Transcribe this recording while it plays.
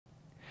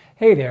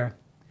Hey there,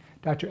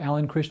 Dr.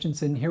 Alan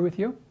Christianson here with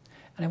you,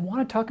 and I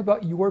want to talk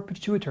about your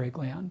pituitary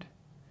gland.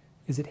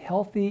 Is it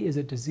healthy? Is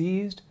it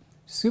diseased?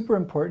 Super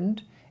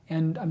important,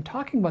 and I'm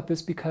talking about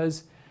this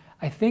because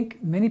I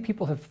think many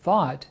people have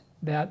thought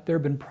that there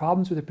have been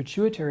problems with the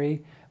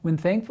pituitary when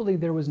thankfully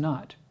there was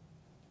not.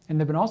 And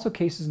there have been also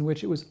cases in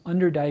which it was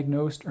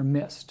underdiagnosed or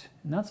missed,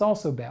 and that's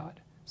also bad.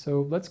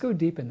 So let's go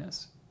deep in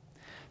this.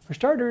 For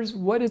starters,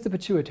 what is the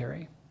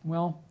pituitary?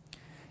 Well,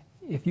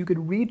 if you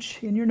could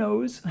reach in your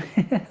nose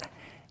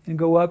and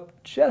go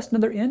up just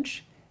another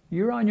inch,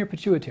 you're on your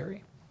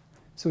pituitary.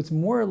 So it's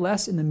more or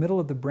less in the middle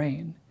of the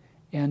brain,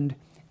 and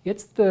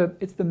it's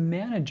the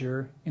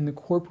manager in the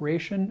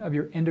corporation of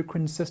your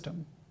endocrine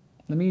system.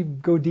 Let me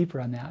go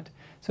deeper on that.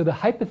 So the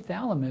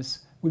hypothalamus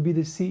would be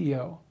the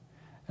CEO.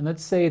 And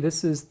let's say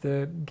this is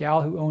the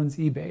gal who owns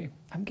eBay.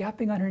 I'm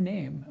gapping on her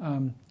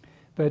name,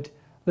 but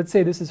let's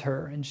say this is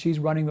her, and she's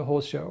running the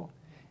whole show.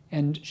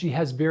 And she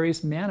has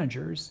various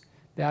managers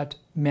that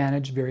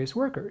manage various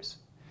workers.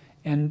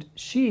 And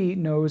she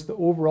knows the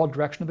overall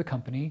direction of the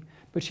company,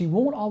 but she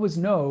won't always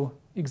know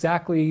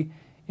exactly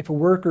if a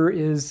worker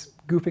is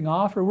goofing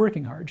off or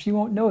working hard. She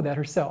won't know that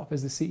herself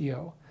as the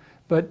CEO.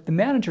 But the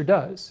manager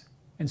does.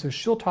 And so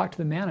she'll talk to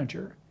the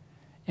manager.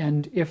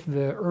 And if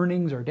the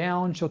earnings are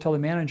down, she'll tell the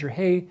manager,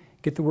 hey,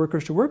 get the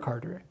workers to work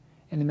harder.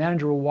 And the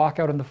manager will walk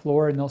out on the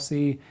floor and they'll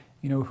see,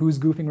 who's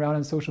goofing around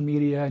on social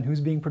media and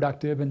who's being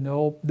productive, and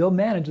they'll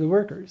manage the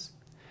workers.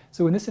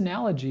 So in this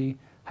analogy,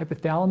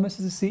 hypothalamus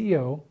is the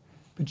CEO,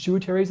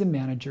 pituitary is a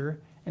manager,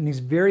 and these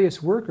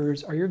various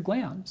workers are your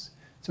glands.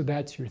 So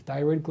that's your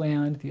thyroid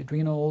gland, the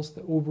adrenals,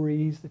 the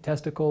ovaries, the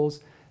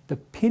testicles, the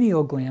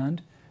pineal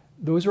gland.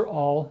 Those are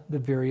all the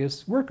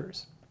various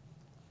workers.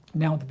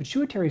 Now, the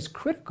pituitary is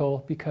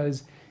critical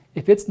because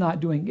if it's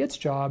not doing its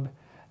job,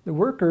 the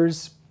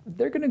workers,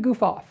 they're going to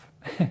goof off.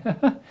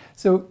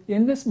 So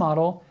in this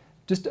model,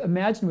 just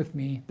imagine with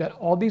me that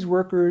all these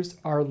workers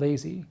are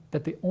lazy,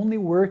 that they only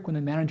work when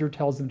the manager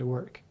tells them to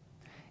work.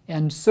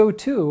 And so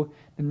too,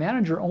 the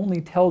manager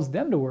only tells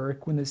them to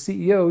work when the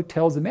CEO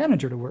tells the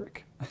manager to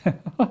work.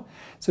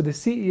 So the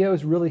CEO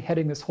is really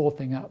heading this whole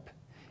thing up.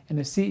 And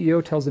the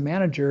CEO tells the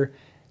manager,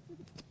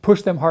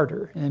 push them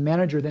harder, and the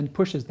manager then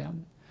pushes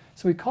them.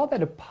 So we call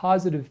that a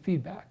positive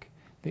feedback.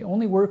 They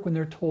only work when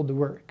they're told to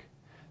work.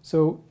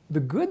 So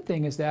the good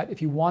thing is that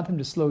if you want them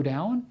to slow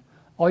down,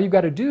 all you've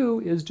got to do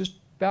is just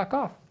back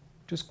off.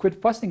 Just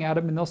quit fussing at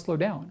them and they'll slow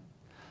down.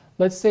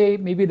 Let's say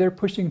maybe they're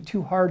pushing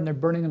too hard and they're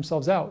burning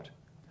themselves out.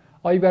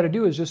 All you've got to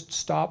do is just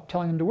stop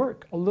telling them to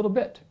work a little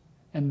bit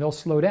and they'll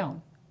slow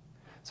down.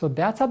 So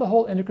that's how the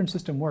whole endocrine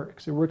system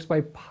works. It works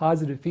by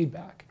positive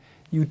feedback.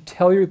 You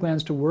tell your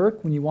glands to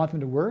work when you want them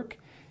to work.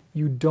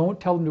 You don't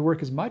tell them to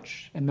work as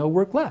much and they'll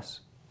work less.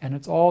 And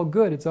it's all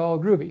good, it's all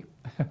groovy.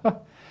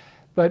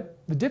 But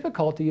the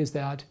difficulty is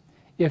that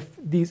if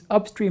these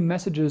upstream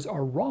messages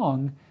are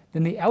wrong,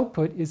 then the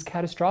output is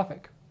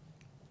catastrophic.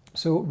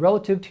 So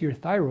relative to your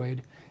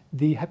thyroid,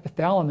 the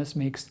hypothalamus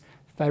makes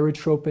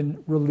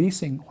thyrotropin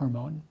releasing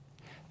hormone.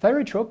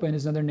 Thyrotropin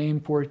is another name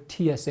for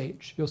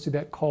TSH. You'll see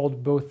that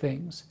called both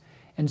things.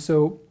 And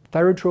so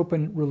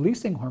thyrotropin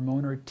releasing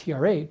hormone, or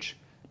TRH,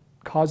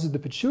 causes the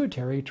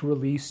pituitary to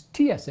release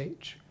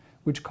TSH,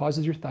 which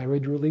causes your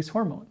thyroid to release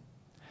hormone.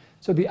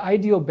 So the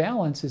ideal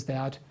balance is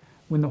that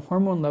when the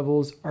hormone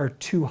levels are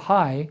too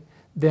high,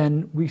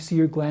 then we see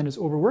your gland is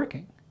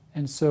overworking.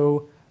 And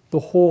so the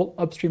whole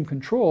upstream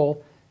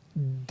control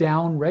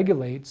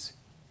down-regulates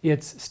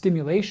its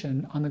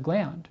stimulation on the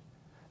gland.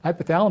 The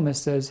hypothalamus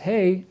says,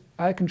 hey,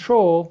 I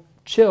control,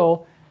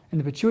 chill, and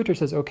the pituitary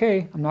says,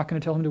 okay, I'm not going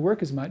to tell him to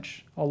work as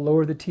much, I'll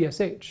lower the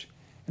TSH,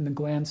 and the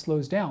gland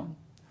slows down.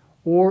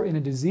 Or in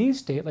a disease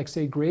state, like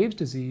say Graves'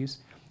 disease,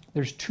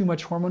 there's too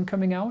much hormone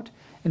coming out,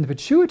 and the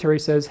pituitary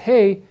says,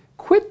 hey,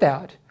 quit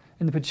that,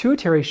 and the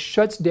pituitary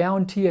shuts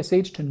down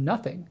TSH to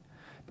nothing.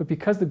 But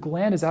because the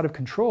gland is out of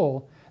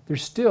control,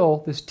 there's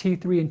still this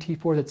T3 and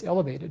T4 that's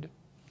elevated.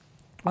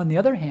 On the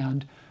other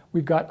hand,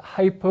 we've got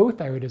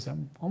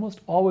hypothyroidism,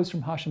 almost always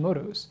from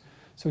Hashimoto's.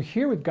 So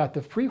here we've got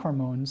the free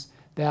hormones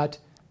that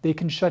they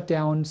can shut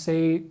down,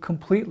 say,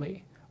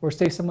 completely, or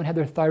say someone had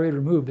their thyroid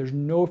removed, there's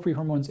no free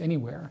hormones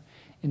anywhere.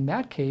 In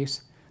that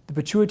case, the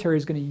pituitary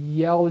is going to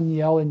yell and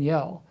yell and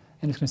yell,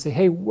 and it's going to say,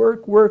 hey,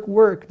 work, work,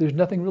 work, there's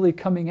nothing really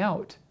coming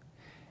out.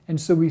 And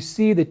so we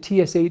see the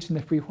TSH and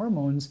the free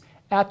hormones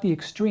at the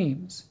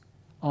extremes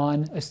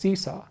on a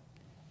seesaw.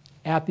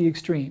 At the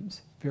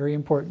extremes, very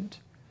important.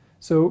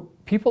 So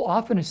people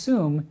often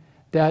assume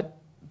that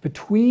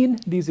between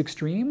these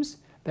extremes,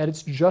 that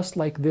it's just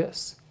like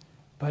this,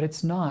 but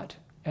it's not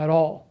at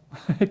all.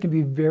 It can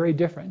be very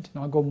different,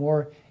 and I'll go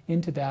more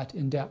into that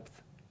in depth.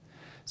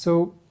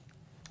 So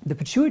the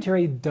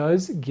pituitary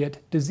does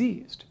get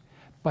diseased.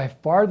 By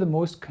far the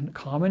most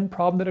common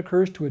problem that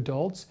occurs to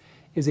adults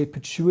is a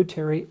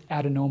pituitary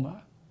adenoma.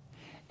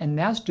 And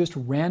that's just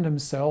random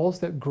cells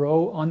that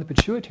grow on the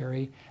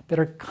pituitary that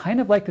are kind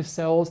of like the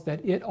cells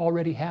that it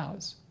already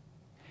has.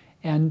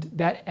 And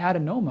that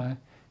adenoma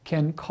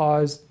can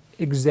cause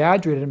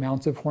exaggerated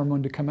amounts of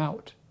hormone to come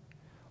out.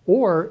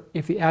 Or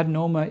if the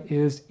adenoma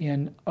is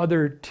in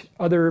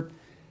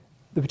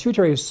the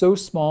pituitary is so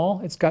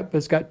small, it's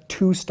got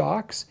two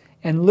stalks,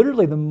 and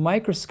literally the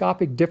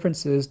microscopic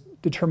differences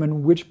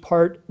determine which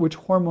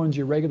hormones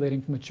you're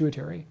regulating from the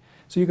pituitary.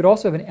 So you could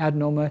also have an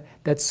adenoma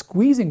that's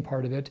squeezing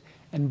part of it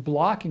and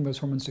blocking those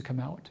hormones to come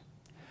out.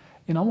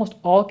 In almost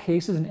all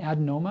cases, an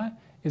adenoma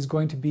is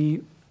going to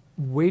be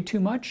way too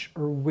much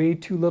or way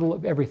too little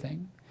of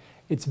everything.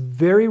 It's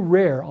very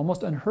rare,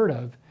 almost unheard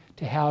of,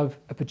 to have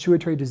a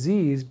pituitary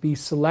disease be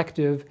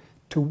selective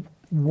to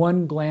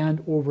one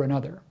gland over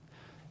another.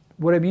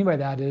 What I mean by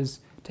that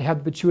is to have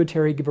the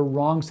pituitary give a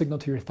wrong signal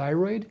to your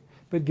thyroid,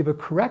 but give a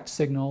correct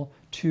signal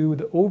to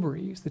the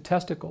ovaries, the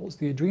testicles,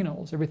 the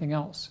adrenals, everything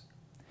else.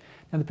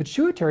 Now the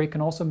pituitary can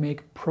also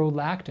make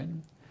prolactin.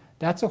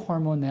 That's a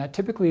hormone that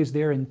typically is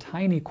there in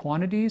tiny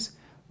quantities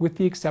with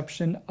the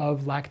exception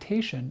of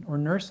lactation or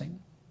nursing.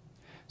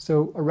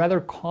 So a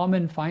rather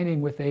common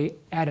finding with a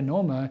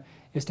adenoma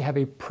is to have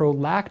a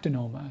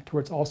prolactinoma, to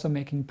where it's also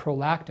making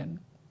prolactin.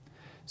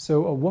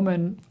 So a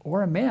woman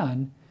or a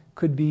man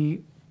could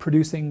be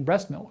producing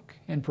breast milk.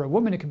 And for a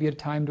woman, it could be at a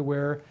time to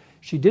where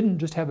she didn't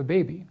just have a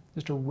baby,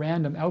 just a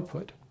random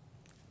output.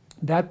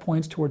 That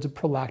points towards a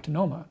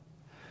prolactinoma.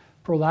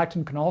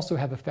 Prolactin can also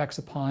have effects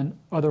upon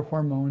other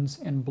hormones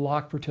and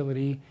block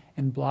fertility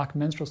and block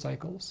menstrual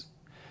cycles.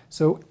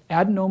 So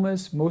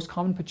adenomas, most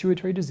common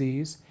pituitary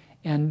disease,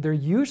 and they're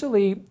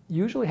usually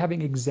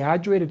having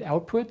exaggerated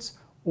outputs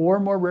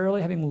or more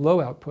rarely having low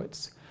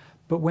outputs.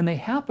 But when they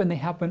happen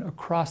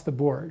across the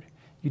board.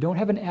 You don't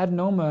have an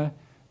adenoma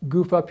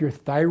goof up your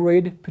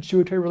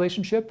thyroid-pituitary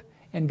relationship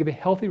and give a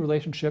healthy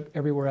relationship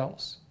everywhere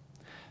else.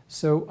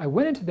 So I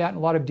went into that in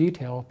a lot of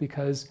detail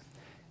because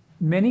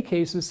many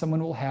cases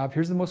someone will have,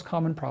 here's the most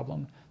common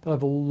problem, they'll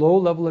have a low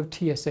level of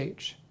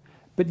TSH,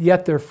 but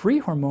yet their free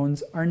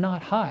hormones are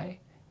not high.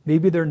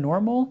 Maybe they're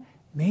normal,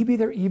 maybe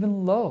they're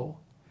even low.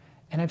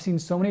 And I've seen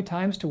so many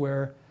times to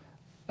where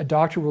a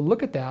doctor will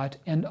look at that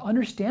and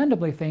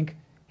understandably think,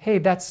 hey,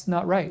 that's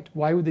not right.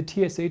 Why would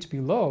the TSH be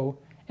low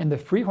and the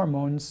free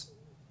hormones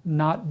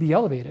not be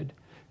elevated?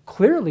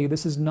 Clearly,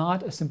 this is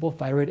not a simple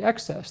thyroid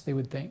excess, they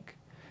would think.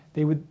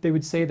 They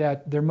would say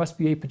that there must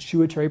be a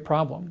pituitary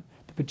problem.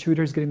 The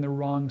pituitary is getting the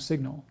wrong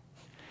signal.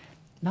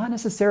 Not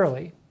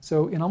necessarily.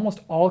 So in almost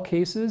all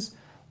cases,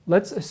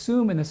 let's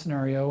assume in this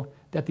scenario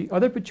that the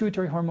other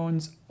pituitary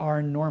hormones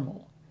are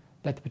normal,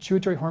 that the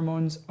pituitary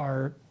hormones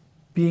are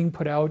being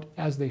put out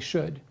as they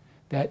should,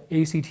 that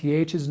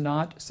ACTH is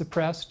not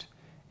suppressed,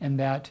 and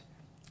that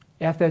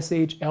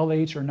FSH,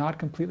 LH are not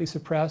completely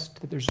suppressed,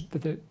 that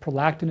the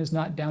prolactin is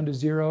not down to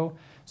zero.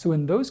 So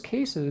in those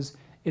cases,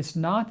 it's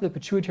not that the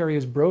pituitary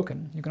is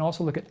broken. You can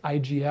also look at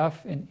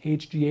IGF and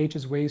HGH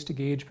as ways to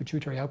gauge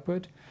pituitary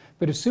output.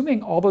 But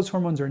assuming all those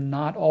hormones are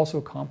not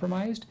also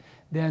compromised,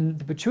 then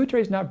the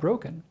pituitary is not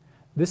broken.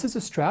 This is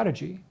a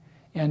strategy.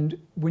 And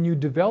when you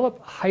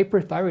develop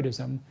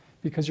hyperthyroidism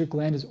because your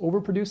gland is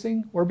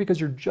overproducing or because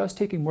you're just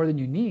taking more than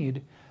you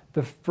need,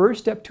 the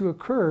first step to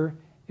occur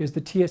is the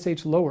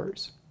TSH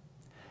lowers.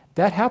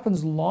 That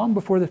happens long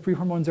before the free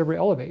hormones ever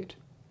elevate,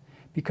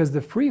 because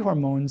the free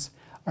hormones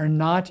are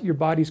not your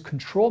body's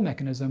control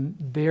mechanism.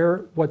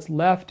 They're what's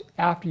left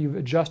after you've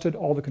adjusted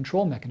all the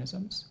control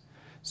mechanisms.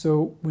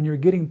 So when you're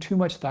getting too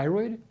much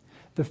thyroid,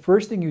 the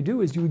first thing you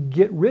do is you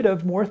get rid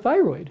of more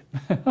thyroid.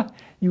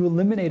 You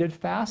eliminate it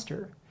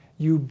faster.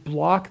 You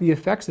block the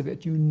effects of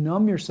it. You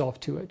numb yourself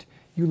to it.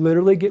 You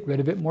literally get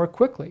rid of it more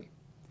quickly.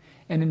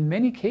 And in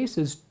many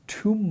cases,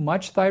 too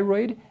much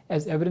thyroid,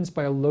 as evidenced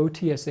by a low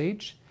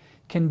TSH,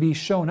 can be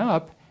shown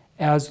up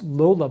as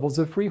low levels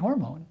of free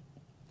hormone.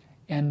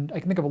 And I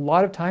can think of a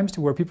lot of times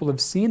to where people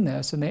have seen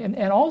this,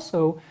 and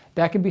also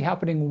that can be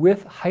happening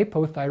with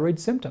hypothyroid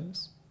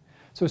symptoms.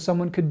 So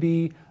someone could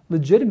be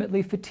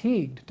legitimately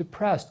fatigued,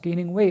 depressed,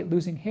 gaining weight,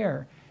 losing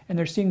hair, and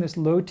they're seeing this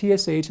low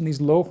TSH and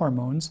these low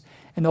hormones,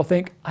 and they'll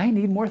think, I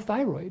need more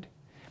thyroid.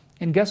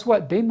 And guess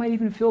what? They might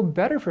even feel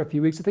better for a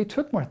few weeks if they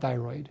took more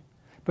thyroid.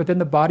 But then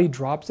the body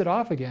drops it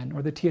off again,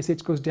 or the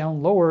TSH goes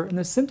down lower and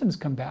the symptoms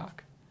come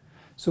back.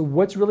 So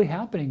what's really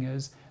happening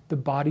is the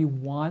body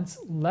wants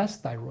less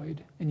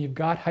thyroid, and you've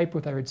got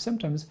hypothyroid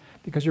symptoms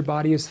because your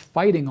body is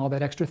fighting all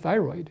that extra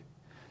thyroid.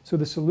 So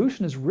the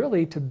solution is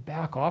really to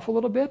back off a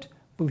little bit.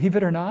 Believe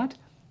it or not,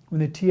 when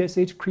the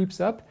TSH creeps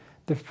up,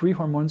 the free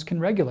hormones can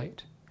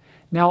regulate.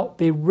 Now,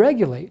 they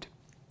regulate.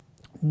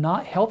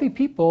 Not healthy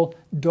people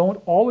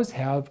don't always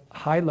have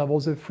high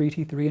levels of free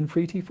T3 and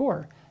free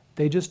T4.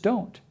 They just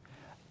don't.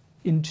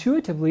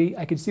 Intuitively,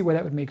 I could see why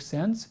that would make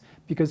sense,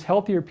 because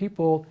healthier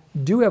people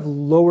do have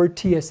lower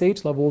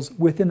TSH levels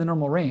within the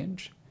normal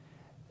range.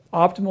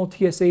 Optimal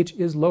TSH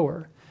is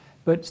lower,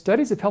 but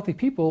studies of healthy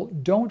people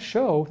don't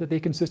show that they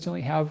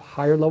consistently have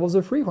higher levels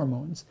of free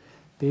hormones.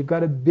 They've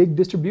got a big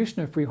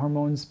distribution of free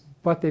hormones,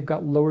 but they've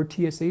got lower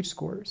TSH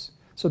scores.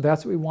 So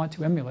that's what we want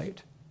to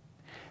emulate.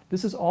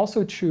 This is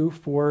also true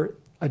for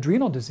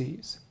adrenal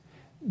disease.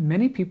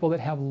 Many people that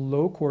have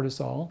low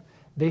cortisol,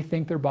 they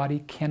think their body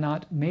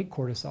cannot make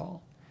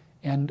cortisol.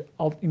 And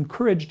I'll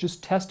encourage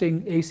just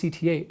testing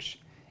ACTH.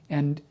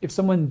 And if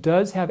someone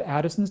does have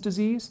Addison's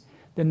disease,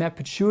 then that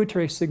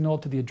pituitary signal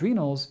to the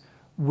adrenals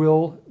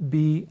will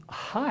be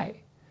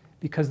high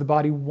because the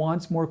body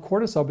wants more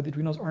cortisol, but the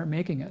adrenals aren't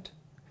making it.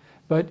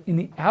 But in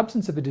the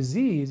absence of a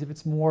disease, if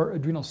it's more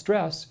adrenal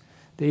stress,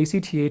 the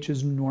ACTH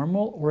is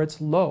normal or it's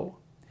low.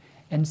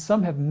 And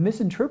some have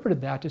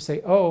misinterpreted that to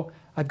say, oh,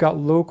 I've got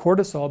low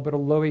cortisol but a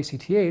low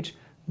ACTH,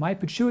 my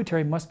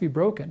pituitary must be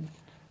broken.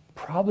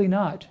 Probably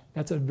not.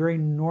 That's a very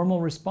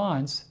normal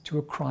response to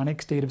a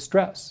chronic state of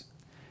stress.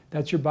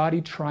 That's your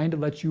body trying to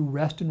let you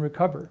rest and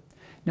recover.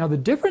 Now the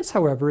difference,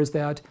 however, is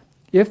that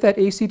if that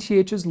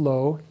ACTH is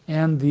low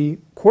and the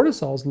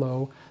cortisol is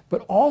low,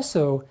 but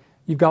also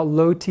you've got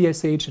low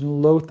TSH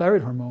and low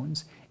thyroid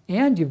hormones,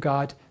 and you've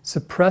got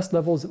suppressed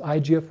levels of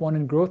IGF-1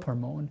 and growth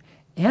hormone,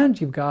 and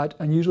you've got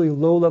unusually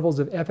low levels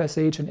of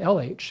FSH and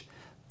LH,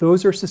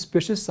 those are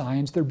suspicious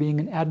signs there being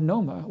an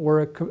adenoma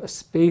or a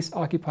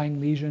space-occupying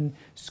lesion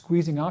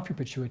squeezing off your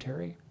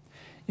pituitary.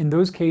 In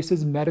those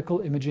cases, medical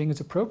imaging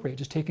is appropriate,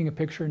 just taking a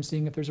picture and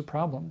seeing if there's a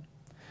problem.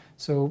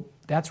 So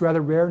that's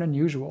rather rare and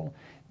unusual.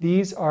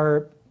 These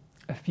are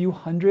a few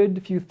hundred,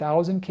 a few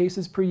thousand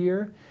cases per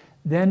year.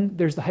 Then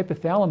there's the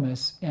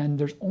hypothalamus, and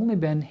there's only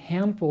been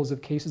handfuls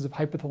of cases of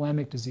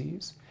hypothalamic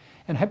disease.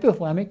 And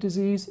hypothalamic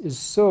disease is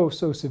so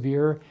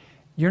severe,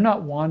 you're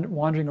not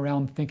wandering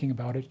around thinking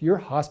about it. You're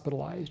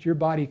hospitalized. Your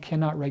body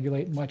cannot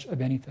regulate much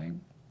of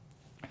anything.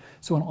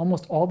 So in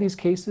almost all these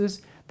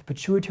cases, the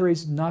pituitary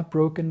is not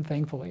broken,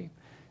 thankfully.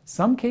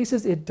 Some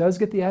cases, it does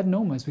get the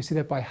adenomas. We see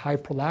that by high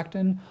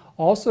prolactin.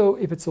 Also,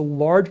 if it's a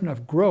large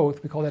enough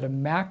growth, we call that a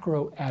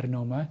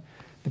macroadenoma.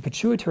 The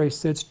pituitary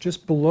sits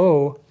just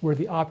below where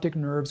the optic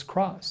nerves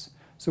cross.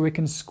 So it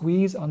can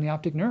squeeze on the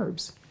optic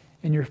nerves,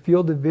 and your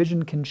field of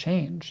vision can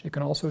change. It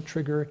can also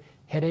trigger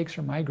headaches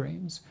or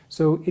migraines.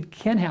 So it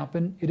can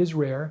happen. It is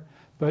rare,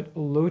 but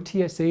low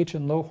TSH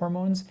and low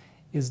hormones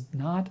is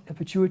not a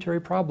pituitary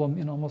problem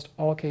in almost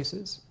all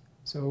cases.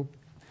 So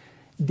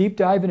deep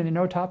dive into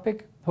no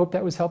topic. Hope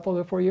that was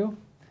helpful for you.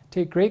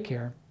 Take great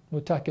care.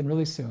 We'll talk again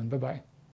really soon. Bye-bye.